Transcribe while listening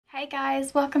Hi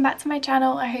guys, welcome back to my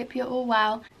channel. I hope you're all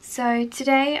well. So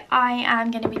today I am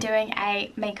going to be doing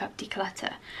a makeup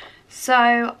declutter.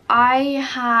 So I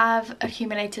have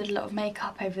accumulated a lot of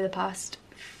makeup over the past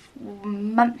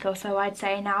month or so, I'd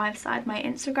say. Now I've started my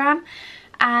Instagram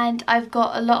and I've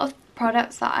got a lot of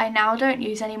products that I now don't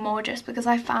use anymore just because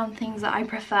I found things that I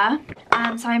prefer.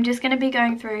 So I'm just going to be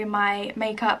going through my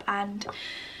makeup and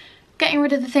getting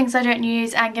rid of the things I don't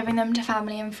use and giving them to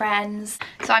family and friends.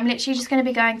 So I'm literally just going to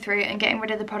be going through and getting rid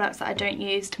of the products that I don't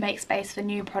use to make space for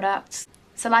new products.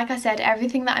 So like I said,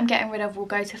 everything that I'm getting rid of will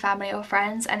go to family or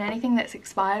friends, and anything that's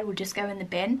expired will just go in the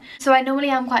bin. So I normally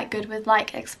am quite good with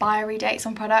like expiry dates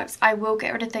on products. I will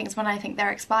get rid of things when I think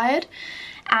they're expired,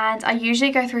 and I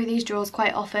usually go through these drawers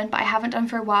quite often, but I haven't done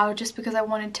for a while just because I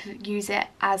wanted to use it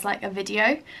as like a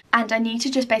video, and I need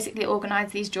to just basically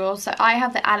organise these drawers. So I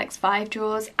have the Alex 5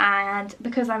 drawers, and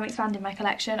because I'm expanding my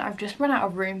collection, I've just run out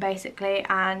of room basically,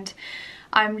 and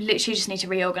I'm literally just need to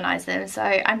reorganise them. So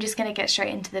I'm just going to get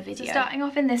straight into the video. So starting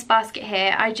off in this basket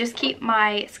here, I just keep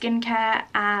my skincare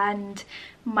and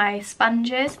my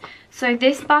sponges. So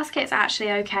this basket is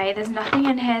actually okay. There's nothing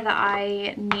in here that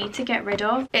I need to get rid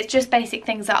of. It's just basic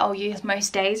things that I'll use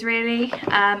most days really.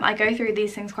 I go through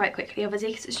these things quite quickly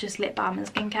obviously because it's just lip balm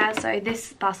and skincare, so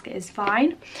this basket is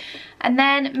fine. And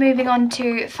then moving on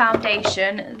to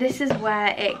foundation, this is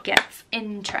where it gets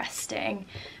interesting,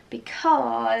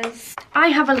 because I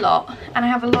have a lot, and I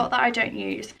have a lot that I don't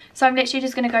use. So I'm literally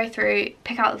just going to go through,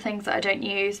 pick out the things that I don't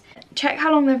use, check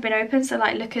how long they've been open, so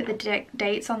like look at the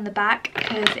dates on the back,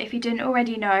 because if you didn't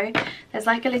already know, there's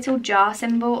like a little jar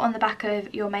symbol on the back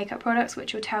of your makeup products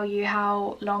which will tell you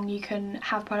how long you can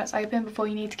have products open before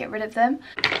you need to get rid of them.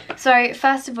 So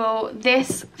first of all,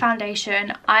 this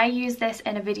foundation, I used this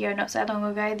in a video not so long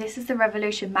ago. This is the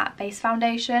Revolution Matte Base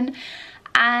Foundation,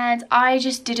 and I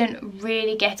just didn't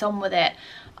really get on with it.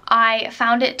 I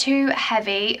found it too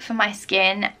heavy for my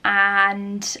skin,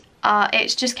 and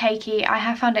it's just cakey. I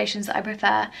have foundations that I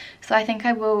prefer, so I think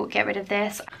I will get rid of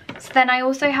this. So then I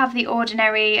also have the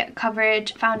Ordinary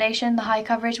Coverage Foundation, the high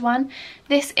coverage one.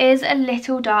 This is a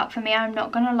little dark for me, I'm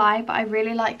not gonna lie, but I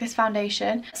really like this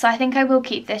foundation, so I think I will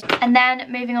keep this. And then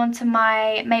moving on to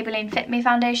my Maybelline Fit Me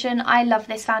foundation. I love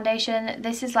this foundation.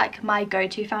 This is like my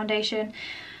go-to foundation.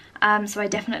 So I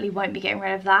definitely won't be getting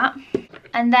rid of that.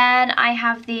 And then I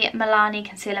have the Milani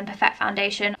Conceal and Perfect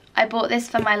foundation. I bought this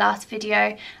for my last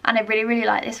video and I really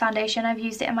like this foundation. I've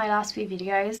used it in my last few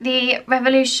videos. The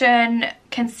Revolution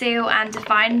Conceal and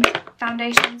Define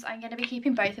foundations, I'm going to be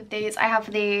keeping both of these. I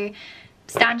have the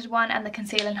standard one and the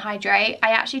Conceal and Hydrate.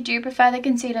 I actually do prefer the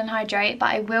Conceal and Hydrate, but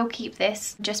I will keep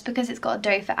this just because it's got a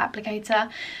doe foot applicator,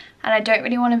 and I don't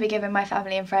really want to be giving my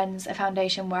family and friends a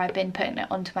foundation where I've been putting it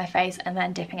onto my face and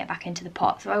then dipping it back into the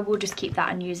pot, so I will just keep that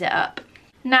and use it up.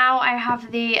 Now I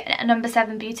have the number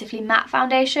 7 Beautifully Matte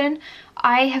foundation.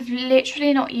 I have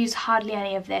literally not used hardly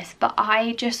any of this, but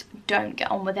I just don't get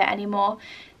on with it anymore.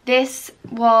 This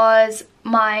was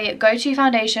my go-to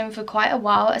foundation for quite a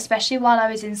while, especially while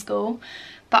I was in school,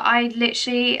 but I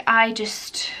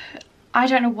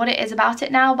don't know what it is about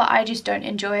it now, but I just don't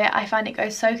enjoy it. I find it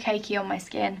goes so cakey on my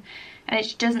skin and it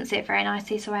just doesn't sit very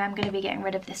nicely, so I am going to be getting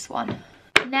rid of this one.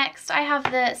 Next I have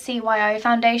the CYO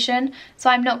foundation. So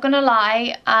I'm not gonna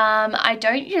lie, I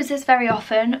don't use this very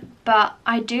often, but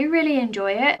I do really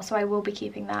enjoy it, so I will be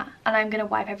keeping that, and I'm gonna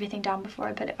wipe everything down before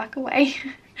I put it back away.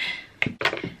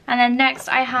 And then next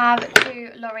I have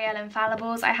 2 L'Oreal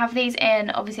Infallibles. I have these in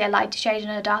obviously a lighter shade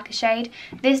and a darker shade.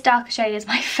 This darker shade is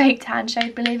my fake tan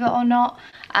shade, believe it or not.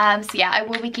 So yeah, I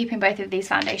will be keeping both of these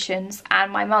foundations,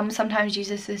 and my mum sometimes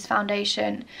uses this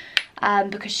foundation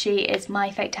because she is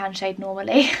my fake tan shade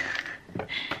normally.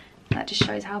 That just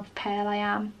shows how pale I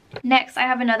am. Next I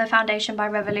have another foundation by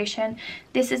Revolution.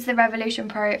 This is the Revolution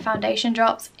Pro Foundation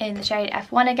Drops in the shade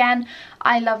F1 again.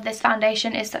 I love this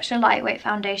foundation. It's such a lightweight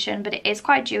foundation, but it is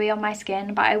quite dewy on my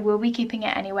skin, but I will be keeping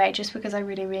it anyway just because I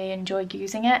really enjoy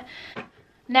using it.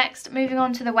 Next, moving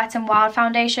on to the Wet n Wild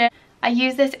foundation. I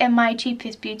used this in my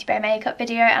cheapest beauty bay makeup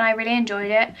video and I really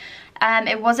enjoyed it.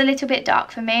 It was a little bit dark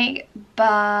for me,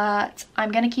 but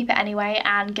I'm going to keep it anyway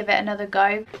and give it another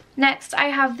go. Next I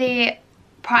have the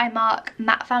Primark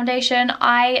Matte Foundation.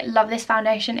 I love this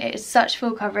foundation. It is such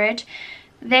full coverage.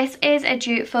 This is a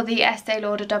dupe for the Estee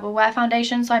Lauder Double Wear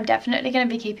foundation, so I'm definitely going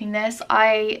to be keeping this.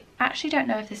 I actually don't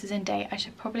know if this is in date. I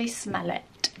should probably smell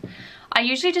it. I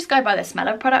usually just go by the smell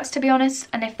of products, to be honest,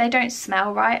 and if they don't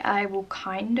smell right I will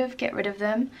kind of get rid of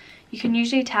them. You can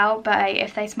usually tell by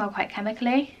if they smell quite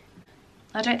chemically.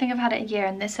 I don't think I've had it a year,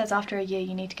 and this says after a year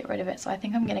you need to get rid of it, so I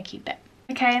think I'm going to keep it.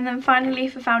 Okay, and then finally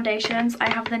for foundations, I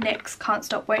have the NYX Can't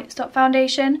Stop Won't Stop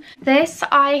foundation. This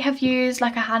I have used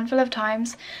like a handful of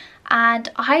times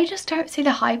and I just don't see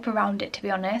the hype around it, to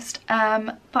be honest.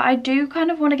 But I do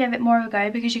kind of want to give it more of a go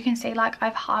because you can see like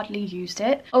I've hardly used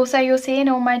it. Also, you'll see in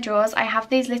all my drawers I have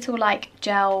these little like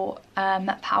gel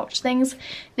pouch things.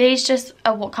 These just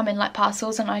are what come in like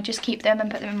parcels, and I just keep them and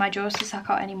put them in my drawers to suck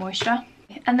out any moisture.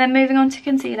 And then moving on to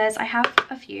concealers, I have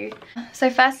a few. So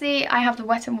firstly, I have the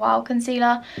Wet n Wild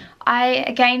concealer. I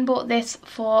again bought this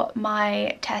for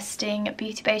my testing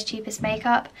Beauty Bay's cheapest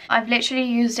makeup. I've literally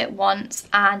used it once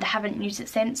and haven't used it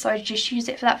since, so I just used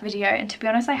it for that video, and to be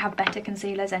honest I have better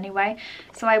concealers anyway,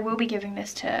 so I will be giving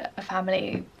this to a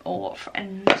family or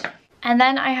friend. And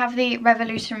then I have the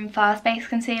Revolution Fast Base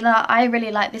Concealer. I really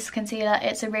like this concealer.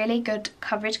 It's a really good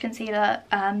coverage concealer,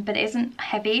 but it isn't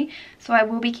heavy. So I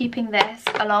will be keeping this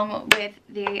along with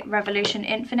the Revolution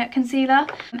Infinite Concealer.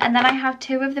 And then I have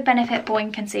two of the Benefit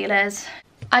Boing concealers.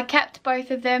 I kept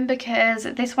both of them because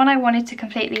this one I wanted to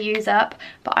completely use up,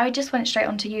 but I just went straight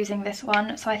on to using this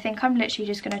one. So I think I'm literally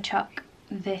just going to chuck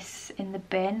this in the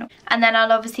bin. And then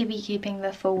I'll obviously be keeping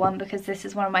the full one because this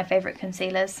is one of my favourite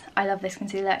concealers. I love this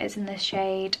concealer. It's in the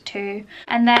shade 2.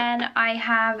 And then I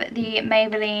have the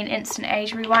Maybelline Instant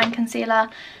Age Rewind Concealer.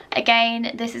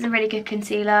 Again, this is a really good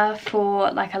concealer for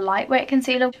like a lightweight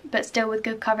concealer, but still with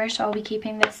good coverage, so I'll be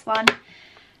keeping this one.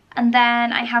 And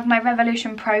then I have my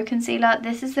Revolution Pro Concealer.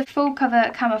 This is the full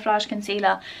cover camouflage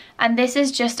concealer, and this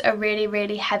is just a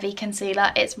really heavy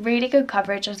concealer. It's really good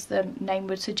coverage, as the name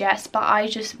would suggest, but I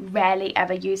just rarely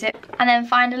ever use it. And then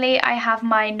finally I have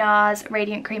my NARS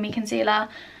Radiant Creamy Concealer.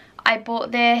 I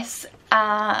bought this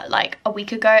like a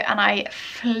week ago and I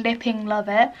flipping love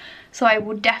it, so I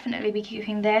will definitely be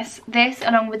keeping this. This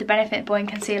along with the Benefit Boing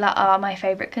Concealer are my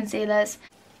favourite concealers.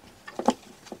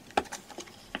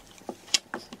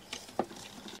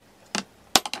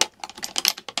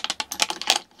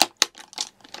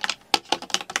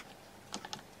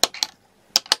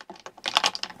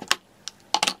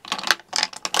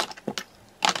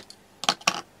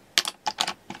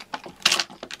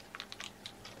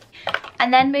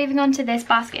 And then moving on to this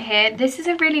basket here, this is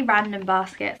a really random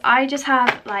basket. I just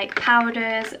have like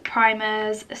powders,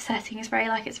 primers, setting spray,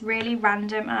 like it's really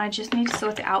random and I just need to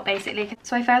sort it out basically.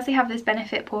 So I firstly have this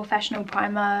Benefit Professional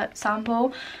Primer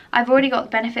sample. I've already got the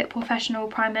Benefit Professional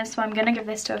primers, so I'm going to give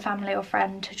this to a family or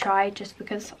friend to try just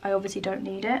because I obviously don't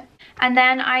need it. And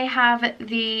then I have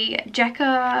the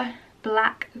Jekka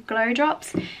Black Glow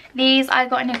Drops. These I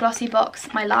got in a glossy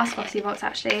box, my last glossy box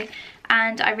actually,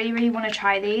 and I really want to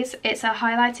try these. It's a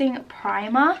highlighting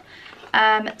primer,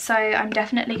 so I'm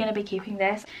definitely going to be keeping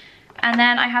this. And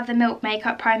then I have the Milk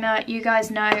Makeup Primer. You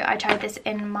guys know I tried this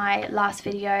in my last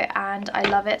video and I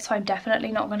love it, so I'm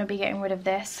definitely not going to be getting rid of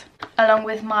this, along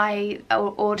with my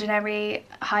Ordinary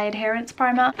High Adherence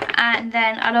Primer. And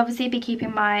then I'll obviously be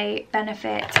keeping my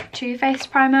Benefit Too Faced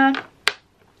Primer.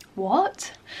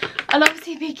 What? I'll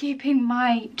obviously be keeping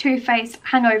my Too Faced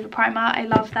Hangover Primer. I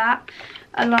love that,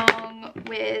 along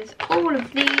with all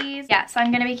of these. Yeah, so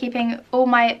I'm going to be keeping all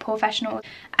my Professional,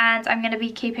 and I'm going to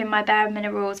be keeping my Bare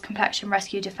Minerals Complexion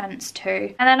Rescue Defense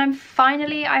too. And then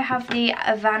finally I have the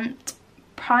Avant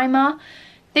Primer.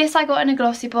 This I got in a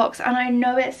glossy box, and I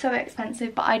know it's so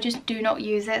expensive, but I just do not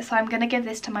use it, so I'm going to give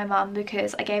this to my mum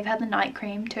because I gave her the night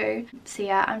cream too. So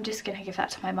yeah, I'm just going to give that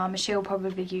to my mum, and she'll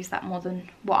probably use that more than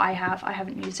what I have. I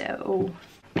haven't used it at all.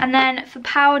 And then for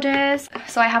powders,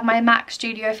 so I have my MAC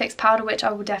Studio Fix powder, which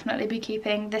I will definitely be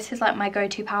keeping. This is like my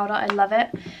go-to powder. I love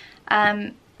it.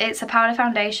 It's a powder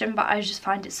foundation, but I just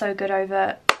find it so good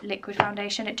over liquid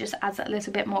foundation. It just adds a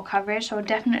little bit more coverage, so I'll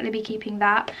definitely be keeping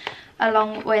that,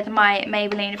 along with my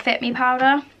Maybelline Fit Me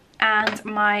powder and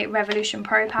my Revolution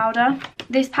Pro powder.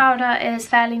 This powder is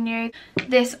fairly new.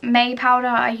 This May powder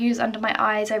I use under my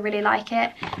eyes. I really like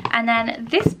it. And then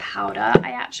this powder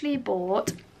I actually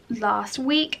bought last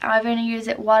week. I've only used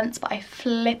it once, but I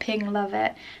flipping love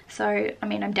it, so I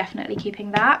mean I'm definitely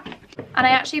keeping that. And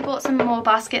I actually bought some more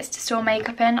baskets to store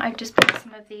makeup in. I've just bought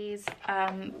some of these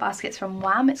baskets from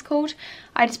Wham, it's called.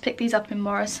 I just picked these up in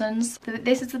Morrison's.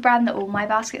 This is the brand that all my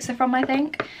baskets are from, I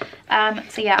think.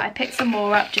 So yeah, I picked some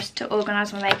more up just to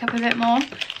organise my makeup a bit more.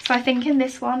 So I think in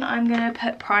this one I'm going to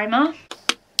put primer.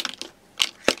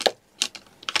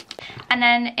 And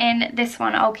then in this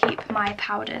one I'll keep my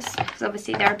powders, because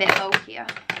obviously they're a bit bulkier.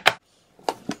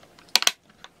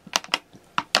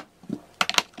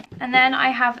 And then I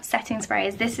have setting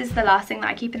sprays. This is the last thing that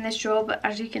I keep in this drawer, but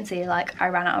as you can see, like, I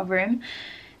ran out of room.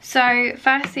 So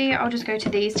firstly, I'll just go to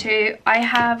these two. I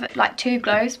have like two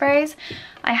glow sprays.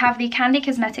 I have the Candy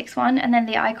Cosmetics one and then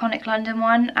the Iconic London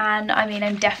one, and I mean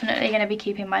I'm definitely going to be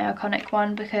keeping my Iconic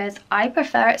one because I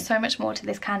prefer it so much more to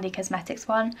this Candy Cosmetics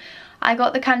one. I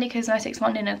got the Candy Cosmetics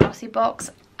one in a glossy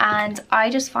box and I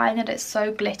just find that it's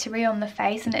so glittery on the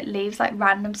face and it leaves like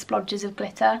random splodges of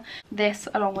glitter. This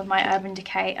along with my Urban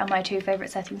Decay are my two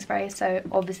favourite setting sprays, so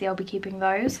obviously I'll be keeping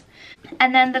those.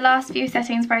 And then the last few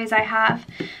setting sprays I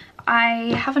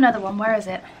have another one. Where is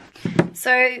it?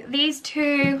 So these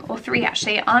two, or three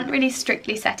actually, aren't really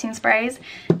strictly setting sprays.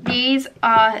 These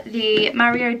are the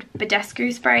Mario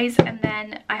Badescu sprays, and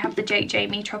then I have the Jake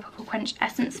Jamie Tropical Quench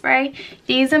Essence Spray.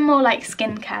 These are more like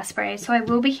skincare sprays, so I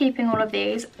will be keeping all of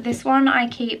these. This one I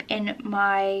keep in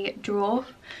my drawer,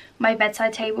 my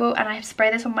bedside table, and I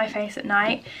spray this on my face at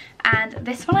night. And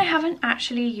this one I haven't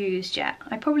actually used yet.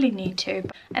 I probably need to.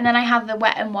 And then I have the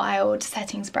Wet n Wild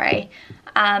setting spray.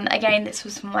 Again, this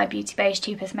was from my Beauty Bay's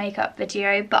cheapest makeup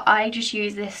video, but I just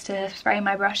use this to spray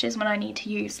my brushes when I need to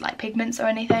use like pigments or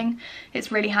anything.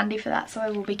 It's really handy for that, so I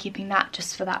will be keeping that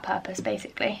just for that purpose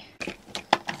basically.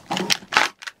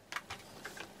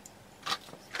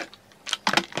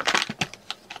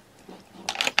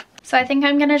 So I think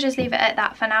I'm going to just leave it at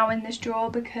that for now in this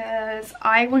drawer because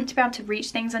I want to be able to reach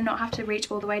things and not have to reach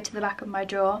all the way to the back of my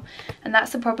drawer. And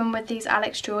that's the problem with these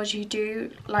Alex drawers. You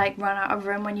do like run out of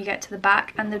room when you get to the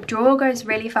back, and the drawer goes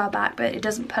really far back but it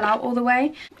doesn't pull out all the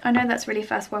way. I know that's really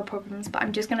first world problems, but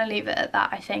I'm just going to leave it at that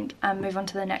I think and move on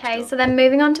to the next drawer. Okay, so then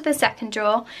moving on to the second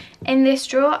drawer. In this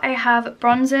drawer I have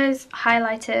bronzers,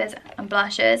 highlighters and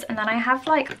blushes, and then I have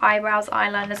like eyebrows,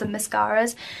 eyeliners and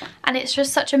mascaras, and it's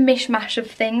just such a mishmash of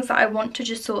things that I want to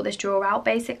just sort this drawer out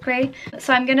basically.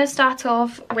 So I'm going to start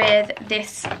off with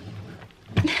this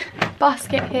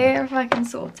basket here if I can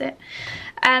sort it.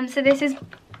 So this is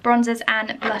bronzers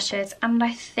and blushes, and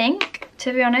I think,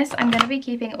 to be honest, I'm going to be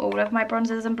keeping all of my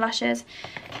bronzers and blushes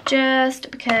just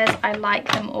because I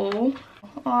like them all.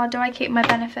 Or do I keep my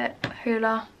Benefit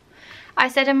Hoola? I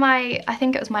said in my, I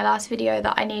think it was my last video,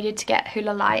 that I needed to get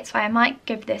Hoola Light, so I might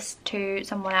give this to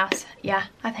someone else. Yeah,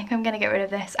 I think I'm going to get rid of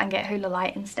this and get Hoola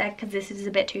Light instead because this is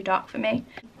a bit too dark for me.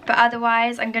 But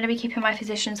otherwise, I'm going to be keeping my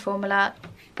Physicians Formula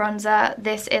bronzer.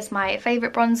 This is my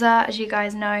favourite bronzer, as you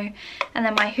guys know. And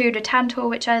then my Huda Tantor,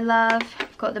 which I love.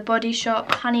 I've got the Body Shop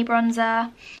Honey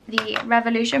Bronzer, the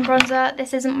Revolution bronzer.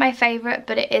 This isn't my favourite,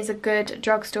 but it is a good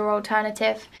drugstore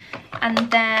alternative. And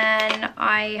then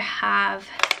I have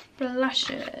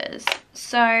blushes.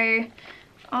 So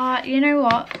you know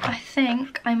what, I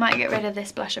think I might get rid of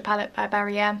this blusher palette by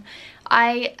Barry M.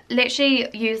 I literally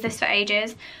used this for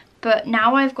ages, but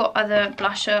now I've got other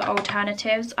blusher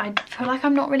alternatives. I feel like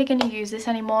I'm not really going to use this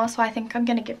anymore, so I think I'm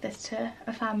going to give this to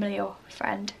a family or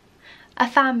friend. A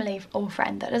family or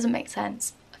friend, that doesn't make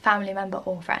sense. A family member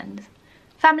or friend.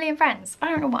 Family and friends, I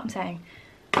don't know what I'm saying.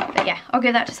 But yeah, I'll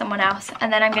give that to someone else.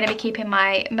 And then I'm going to be keeping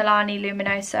my Milani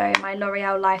Luminoso, my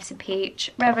L'Oreal Life's a Peach,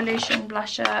 Revolution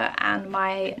blusher, and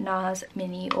my NARS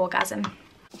Mini Orgasm.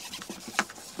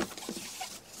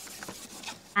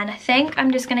 And I think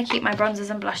I'm just going to keep my bronzers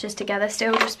and blushes together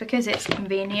still, just because it's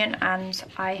convenient and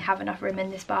I have enough room in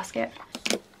this basket.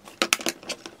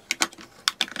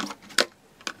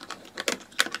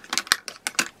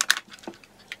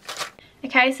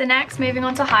 Okay, so next, moving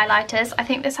on to highlighters. I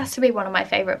think this has to be one of my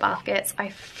favourite baskets. I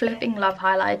flipping love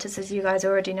highlighters, as you guys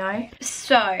already know.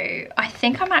 So I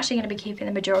think I'm actually going to be keeping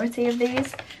the majority of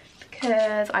these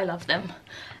because I love them.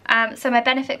 So my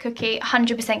Benefit Cookie,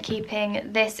 100%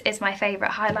 keeping. This is my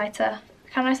favourite highlighter.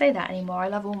 Can I say that anymore? I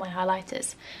love all my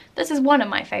highlighters. This is one of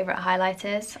my favourite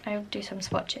highlighters. I'll do some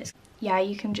swatches. Yeah,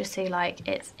 you can just see like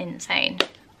it's insane.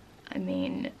 I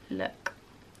mean, look.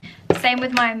 Same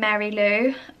with my Mary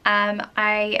Lou.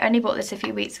 I only bought this a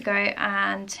few weeks ago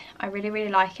and I really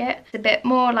like it. It's a bit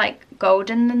more like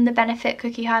golden than the Benefit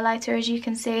Cookie highlighter, as you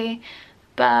can see,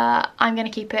 but I'm going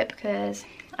to keep it because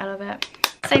I love it.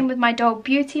 Same with my Doll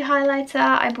Beauty highlighter.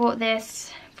 I bought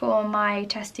this for my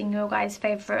testing your guys'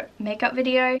 favourite makeup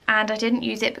video, and I didn't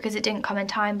use it because it didn't come in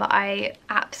time, but I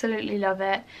absolutely love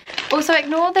it. Also,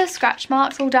 ignore the scratch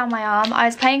marks all down my arm. I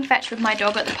was playing fetch with my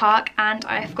dog at the park and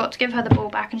I forgot to give her the ball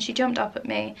back and she jumped up at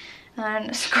me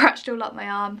and scratched all up my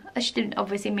arm. She didn't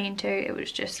obviously mean to, it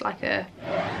was just like a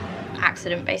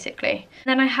accident basically.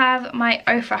 Then I have my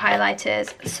Ofra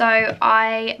highlighters. So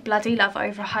I bloody love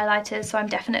Ofra highlighters, so I'm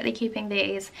definitely keeping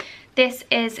these. This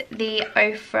is the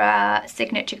Ofra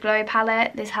Signature Glow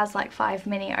palette. This has like 5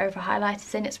 mini Ofra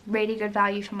highlighters in. It's really good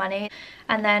value for money.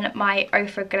 And then my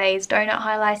Ofra Glaze Donut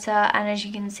highlighter, and as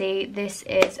you can see, this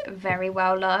is very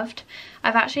well loved.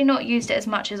 I've actually not used it as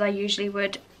much as I usually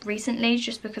would recently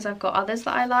just because I've got others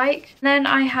that I like. Then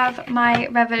I have my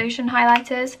Revolution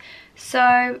highlighters.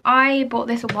 So I bought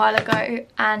this a while ago,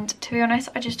 and to be honest,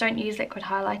 I just don't use liquid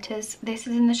highlighters. This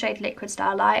is in the shade Liquid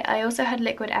Starlight. I also had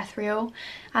Liquid Ethereal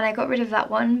and I got rid of that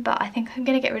one, but I think I'm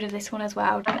going to get rid of this one as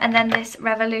well. And then this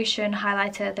Revolution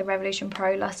highlighter, the Revolution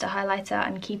Pro Luster highlighter,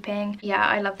 I'm keeping. Yeah,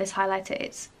 I love this highlighter.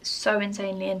 It's so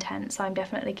insanely intense, so I'm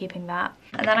definitely keeping that.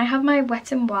 And then I have my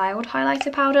Wet n Wild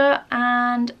highlighter powder,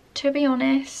 and to be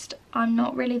honest, I'm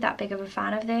not really that big of a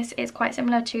fan of this. It's quite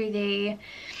similar to the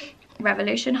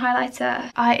Revolution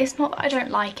highlighter. It's not that I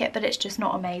don't like it, but it's just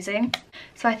not amazing.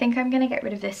 So I think I'm going to get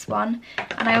rid of this one.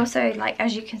 And I also like,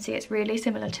 as you can see, it's really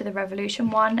similar to the Revolution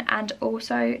one and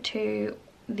also to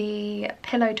the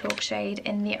Pillow Talk shade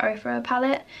in the Ofra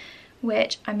palette,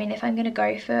 which, I mean, if I'm going to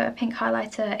go for a pink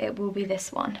highlighter, it will be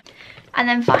this one. And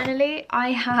then finally,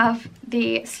 I have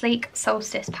the Sleek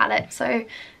Solstice palette. So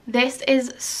this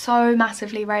is so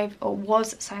massively raved, or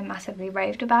was so massively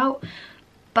raved about,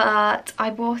 but I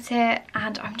bought it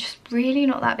and I'm just really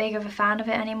not that big of a fan of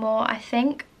it anymore. I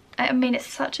mean, it's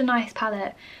such a nice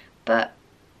palette, but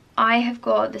I have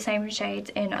got the same shades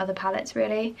in other palettes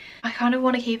really. I kind of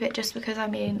want to keep it just because, I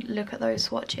mean, look at those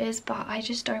swatches, but I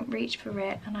just don't reach for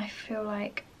it and I feel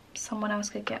like someone else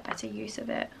could get better use of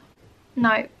it.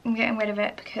 No, I'm getting rid of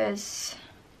it because,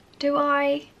 do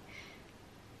I?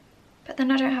 But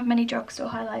then I don't have many drugstore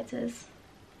highlighters.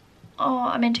 Oh,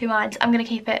 I'm in two minds. I'm going to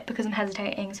keep it because I'm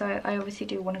hesitating, so I obviously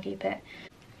do want to keep it.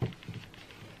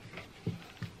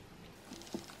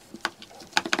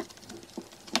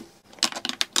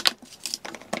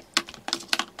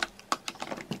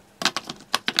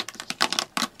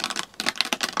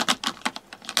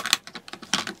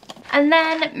 And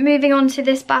then moving on to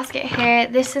this basket here,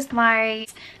 this is my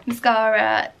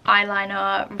mascara,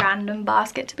 eyeliner, random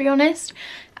basket, to be honest.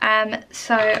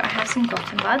 So I have some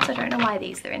cotton buds. I don't know why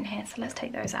these are in here, so let's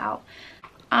take those out.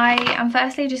 I am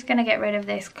firstly just going to get rid of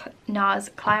this NARS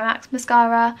Climax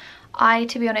mascara. I,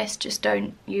 to be honest, just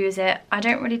don't use it. I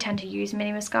don't really tend to use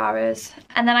mini mascaras.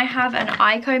 And then I have an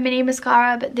Ico mini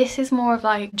mascara, but this is more of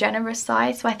like generous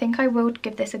size, so I think I will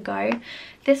give this a go.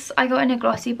 This I got in a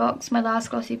glossy box, my last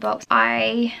glossy box.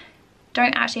 I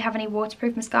don't actually have any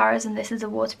waterproof mascaras, and this is a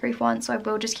waterproof one, so I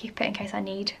will just keep it in case I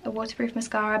need a waterproof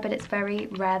mascara, but it's very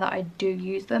rare that I do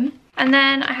use them. And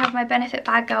then I have my Benefit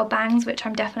Bad Girl bangs, which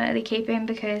I'm definitely keeping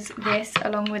because this,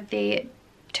 along with the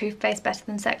Too Faced Better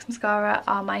Than Sex mascara,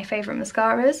 are my favourite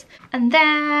mascaras. And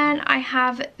then I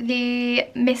have the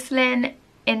Misslin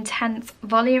Intense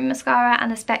Volume Mascara and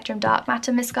the Spectrum Dark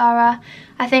Matter Mascara.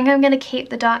 I think I'm going to keep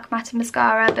the Dark Matter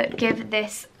Mascara, but give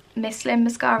this Misslin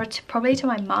mascara probably to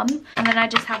my mum. And then I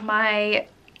just have my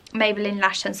Maybelline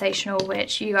Lash Sensational,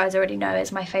 which you guys already know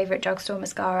is my favourite drugstore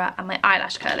mascara, and my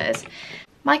eyelash curlers.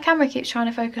 My camera keeps trying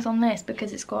to focus on this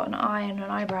because it's got an eye and an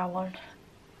eyebrow on.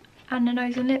 And a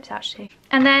nose and lips actually.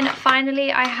 And then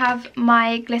finally I have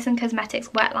my Glisten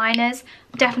Cosmetics wet liners.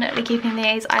 Definitely keeping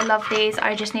these. I love these.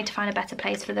 I just need to find a better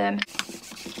place for them.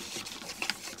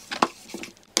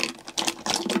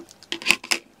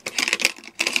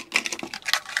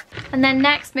 And then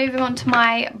next, moving on to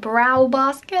my brow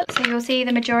basket. So you'll see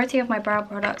the majority of my brow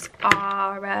products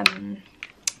are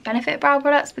Benefit brow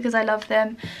products because I love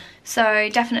them. So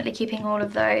definitely keeping all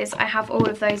of those. I have all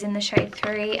of those in the shade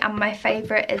 3, and my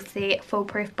favourite is the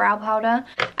Foolproof brow powder.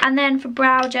 And then for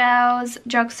brow gels,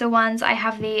 drugstore ones, I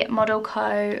have the Model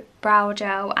Co brow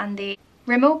gel and the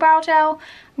Rimmel brow gel.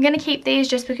 I'm going to keep these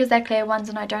just because they're clear ones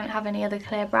and I don't have any other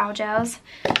clear brow gels.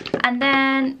 And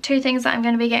then two things that I'm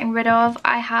going to be getting rid of.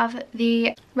 I have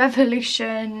the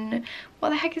Revolution, what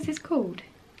the heck is this called?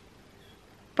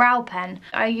 Brow pen.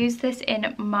 I used this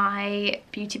in my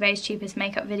Beauty Bay's cheapest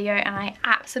makeup video and I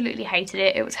absolutely hated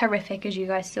it. It was horrific, as you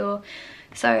guys saw.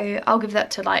 So I'll give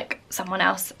that to like someone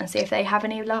else and see if they have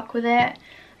any luck with it.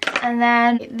 And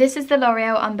then this is the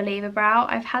L'Oreal Unbeliever Brow.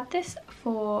 I've had this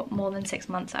for more than 6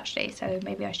 months actually, so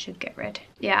maybe I should get rid.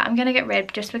 Yeah, I'm gonna get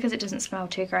rid just because it doesn't smell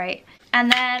too great.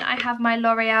 And then I have my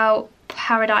L'Oreal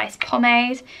Paradise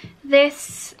pomade.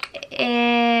 This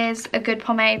is a good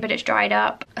pomade, but it's dried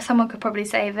up. Someone could probably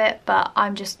save it, but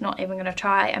I'm just not even gonna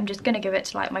try. I'm just gonna give it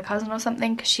to like my cousin or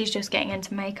something because she's just getting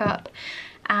into makeup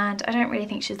and I don't really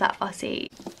think she's that fussy.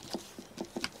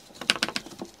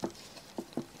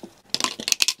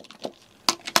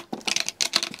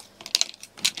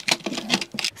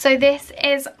 So this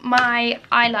is my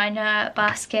eyeliner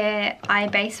basket, eye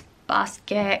base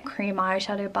basket, cream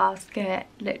eyeshadow basket,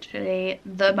 literally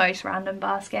the most random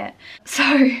basket. So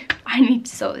I I need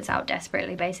to sort this out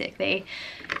desperately, basically.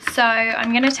 So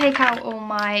I'm going to take out all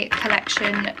my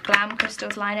collection Glam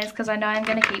Crystals liners because I know I'm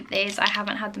going to keep these. I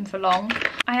haven't had them for long.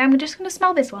 I am just going to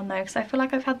smell this one though because I feel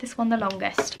like I've had this one the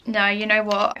longest. No, you know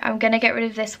what? I'm going to get rid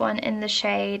of this one in the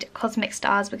shade Cosmic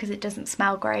Stars because it doesn't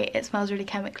smell great. It smells really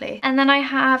chemically. And then I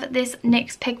have this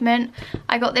NYX pigment.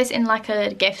 I got this in like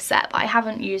a gift set, but I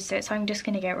haven't used it, so I'm just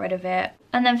going to get rid of it.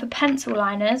 And then for pencil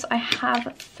liners, I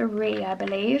have 3, I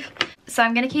believe. So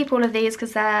I'm going to keep all of these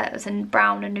because there's a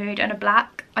brown, a nude and a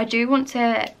black. I do want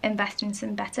to invest in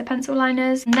some better pencil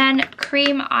liners. And then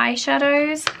cream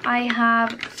eyeshadows, I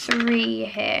have 3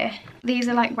 here. These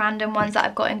are like random ones that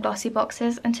I've got in glossy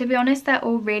boxes. And to be honest, they're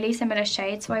all really similar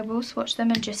shades. So I will swatch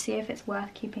them and just see if it's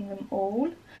worth keeping them all.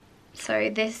 So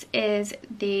this is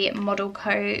the Model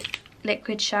Coat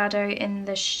liquid shadow in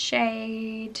the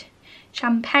shade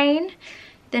Champagne.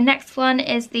 The next one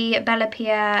is the Bella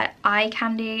Pierre Eye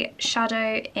Candy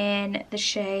shadow in the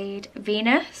shade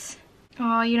Venus.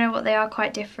 Oh, you know what? They are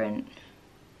quite different.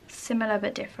 Similar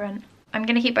but different. I'm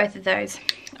going to keep both of those.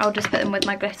 I'll just put them with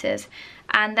my glitters.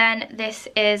 And then this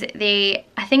is the,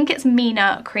 I think it's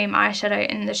Mina cream eyeshadow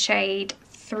in the shade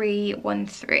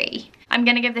 313. I'm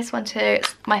going to give this one to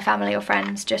my family or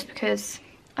friends just because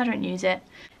I don't use it.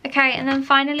 Okay, and then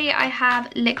finally I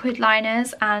have liquid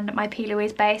liners and my P.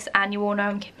 Louise base, and you all know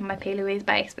I'm keeping my P. Louise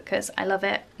base because I love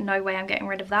it. No way I'm getting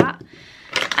rid of that.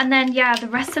 And then yeah, the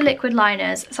rest are liquid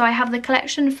liners. So I have the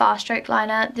Collection Fast Stroke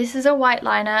liner. This is a white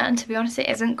liner and to be honest it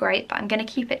isn't great, but I'm going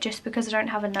to keep it just because I don't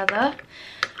have another.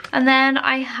 And then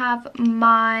I have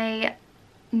my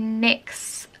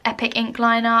NYX Epic Ink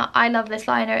liner. I love this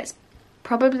liner. It's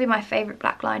probably my favourite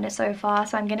black liner so far,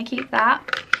 so I'm going to keep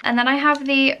that. And then I have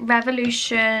the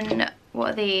Revolution,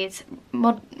 what are these?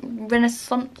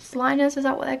 Renaissance liners, is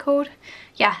that what they're called?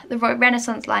 Yeah, the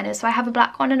Renaissance liners. So I have a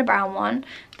black one and a brown one.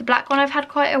 The black one I've had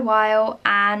quite a while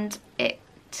and it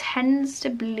tends to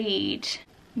bleed.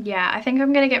 Yeah, I think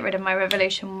I'm going to get rid of my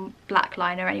Revolution black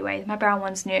liner anyway. My brown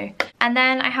one's new. And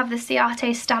then I have the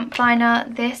Ciate stamp liner.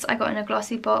 This I got in a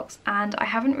glossy box and I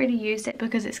haven't really used it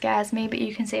because it scares me, but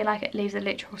you can see like it leaves a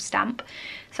literal stamp.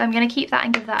 So I'm going to keep that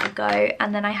and give that a go.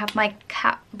 And then I have my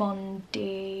Kat Von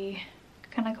D.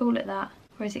 Can I call it that?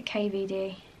 Or is it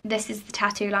KVD? This is the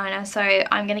tattoo liner, so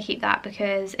I'm going to keep that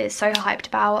because it's so hyped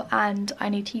about and I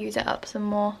need to use it up some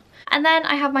more. And then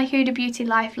I have my Huda Beauty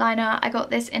Life liner. I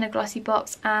got this in a glossy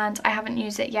box and I haven't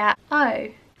used it yet. Oh,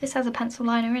 this has a pencil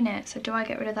liner in it, so do I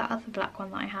get rid of that other black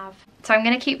one that I have? So I'm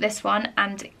going to keep this one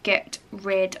and get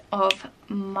rid of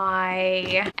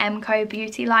my Emco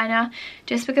Beauty liner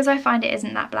just because I find it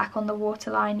isn't that black on the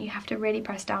waterline. You have to really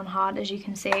press down hard, as you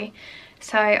can see.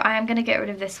 So I am going to get rid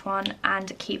of this one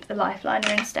and keep the Life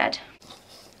liner instead.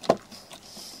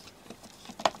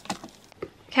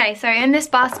 Okay, so in this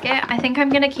basket, I think I'm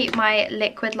going to keep my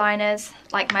liquid liners,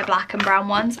 like my black and brown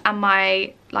ones, and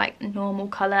my like normal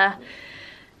colour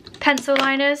pencil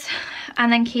liners,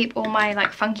 and then keep all my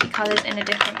like funky colours in a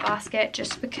different basket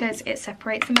just because it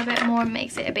separates them a bit more and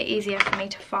makes it a bit easier for me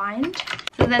to find.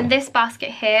 So then this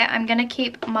basket here, I'm going to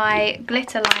keep my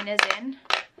glitter liners in.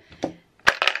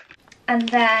 And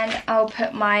then I'll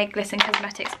put my Glisten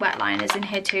Cosmetics wet liners in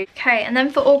here too. Okay, and then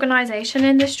for organisation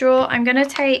in this drawer, I'm going to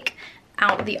take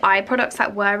out the eye products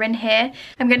that were in here.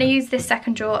 I'm going to use this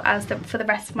second drawer as for the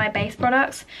rest of my base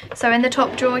products. So in the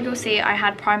top drawer you'll see I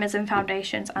had primers and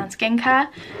foundations and skincare.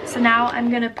 So now I'm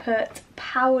going to put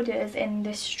powders in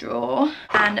this drawer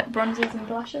and bronzers and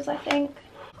blushes, I think.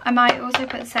 I might also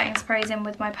put setting sprays in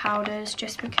with my powders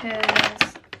just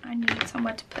because I need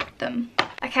somewhere to put them.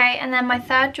 Okay, and then my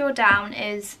third drawer down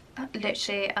is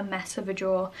literally a mess of a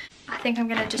drawer. I think I'm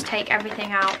going to just take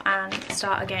everything out and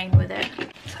start again with it.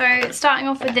 So starting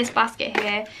off with this basket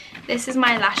here, this is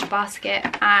my lash basket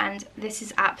and this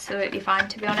is absolutely fine,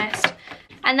 to be honest.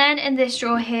 And then in this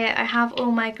drawer here I have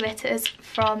all my glitters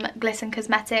from Glisten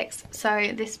Cosmetics.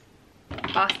 So this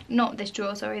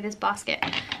this basket.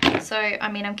 So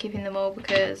I mean I'm keeping them all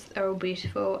because they're all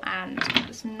beautiful and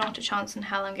there's not a chance in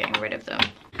hell I'm getting rid of them.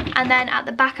 And then at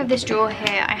the back of this drawer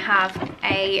here I have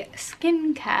a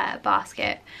skincare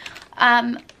basket.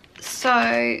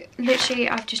 So literally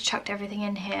I've just chucked everything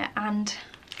in here and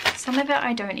some of it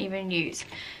I don't even use.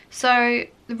 So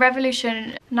the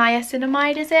Revolution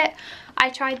Niacinamide, is it? I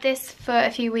tried this for a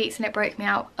few weeks and it broke me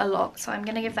out a lot, so I'm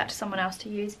going to give that to someone else to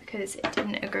use because it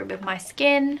didn't agree with my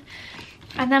skin.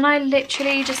 And then I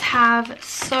literally just have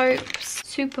soaps,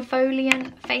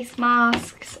 Superfoliant, face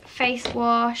masks, face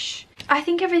wash. I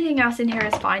think everything else in here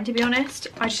is fine, to be honest.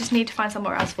 I just need to find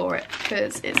somewhere else for it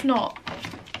because it's not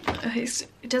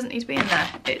it doesn't need to be in there,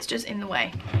 it's just in the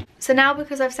way. So now,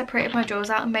 because I've separated my drawers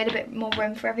out and made a bit more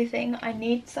room for everything, I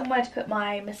need somewhere to put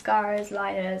my mascaras,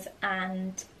 liners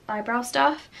and eyebrow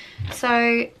stuff.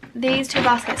 So these two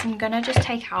baskets I'm gonna just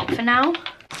take out for now.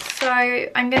 So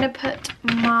I'm gonna put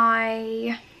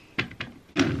my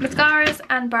mascaras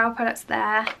and brow products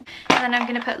there, and then I'm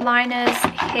gonna put liners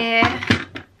here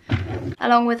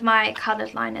along with my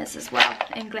coloured liners as well,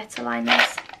 in glitter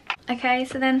liners. Okay,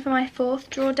 so then for my fourth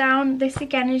drawer down, this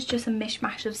again is just a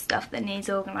mishmash of stuff that needs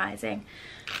organising.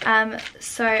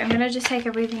 So I'm going to just take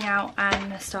everything out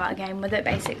and start again with it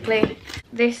basically.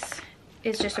 This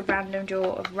is just a random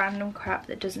drawer of random crap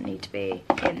that doesn't need to be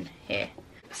in here.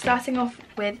 Starting off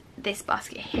with this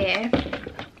basket here.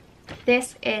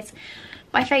 This is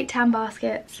my fake tan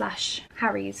basket slash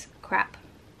Harry's crap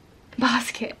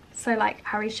basket. So like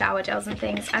Harry's shower gels and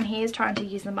things, and he is trying to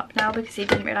use them up now because he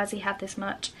didn't realise he had this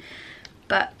much.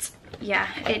 But yeah,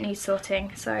 it needs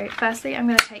sorting. So firstly I'm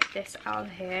going to take this out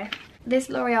of here. This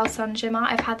L'Oreal Sun Shimmer,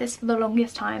 I've had this for the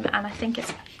longest time and I think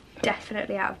it's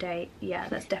definitely out of date. Yeah,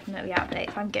 that's definitely out of date,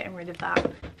 so I'm getting rid of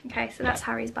that. Okay, so that's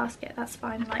Harry's basket, that's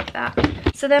fine like that.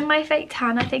 So then my fake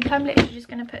tan, I think I'm literally just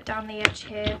going to put down the edge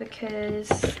here because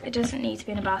it doesn't need to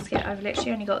be in a basket. I've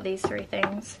literally only got these three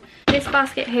things. This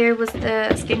basket here was the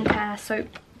skincare soap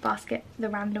basket, the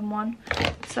random one.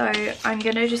 So I'm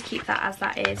going to just keep that as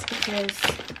that is because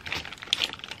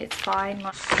it's fine.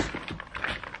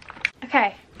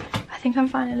 Okay, I think I'm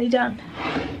finally done.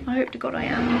 I hope to God I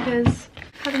am, because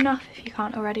I've had enough if you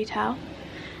can't already tell.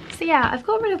 So yeah, I've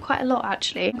got rid of quite a lot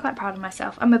actually. I'm quite proud of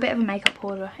myself. I'm a bit of a makeup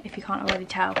hoarder if you can't already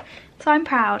tell. So I'm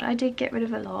proud. I did get rid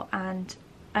of a lot and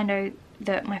I know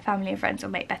that my family and friends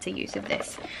will make better use of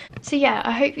this. So yeah,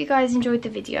 I hope you guys enjoyed the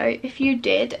video. If you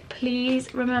did,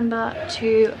 please remember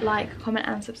to like, comment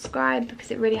and subscribe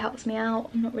because it really helps me out.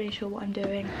 I'm not really sure what I'm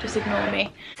doing, just ignore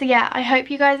me. So yeah, I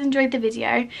hope you guys enjoyed the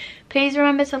video. Please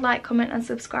remember to like, comment and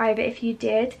subscribe if you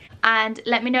did, and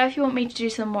let me know if you want me to do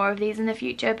some more of these in the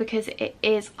future because it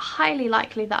is highly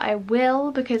likely that I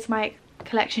will because my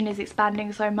collection is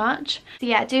expanding so much. So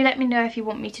yeah, do let me know if you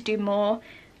want me to do more.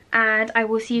 And I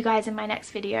will see you guys in my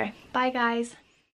next video. Bye guys.